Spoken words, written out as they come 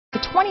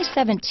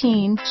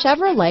2017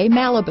 Chevrolet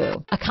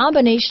Malibu, a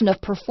combination of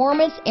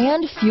performance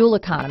and fuel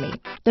economy.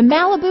 The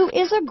Malibu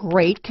is a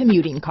great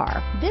commuting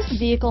car. This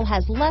vehicle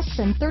has less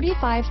than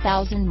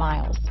 35,000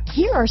 miles.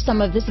 Here are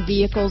some of this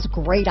vehicle's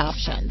great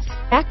options: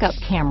 backup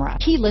camera,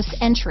 keyless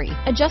entry,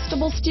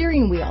 adjustable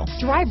steering wheel,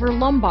 driver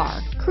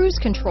lumbar, cruise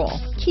control,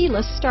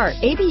 keyless start,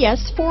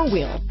 ABS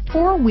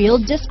four-wheel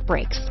disc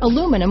brakes,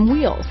 aluminum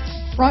wheels,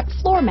 front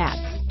floor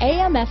mats,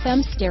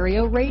 AM/FM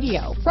stereo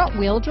radio,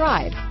 front-wheel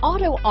drive,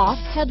 auto-off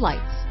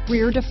headlights,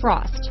 rear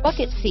defrost,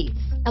 bucket seats,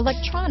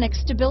 electronic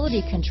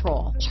stability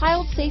control,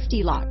 child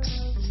safety locks,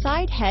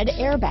 side head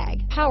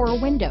airbag, power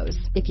windows.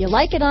 If you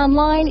like it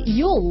online,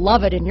 you'll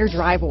love it in your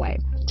driveway.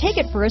 Take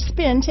it for a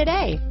spin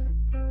today.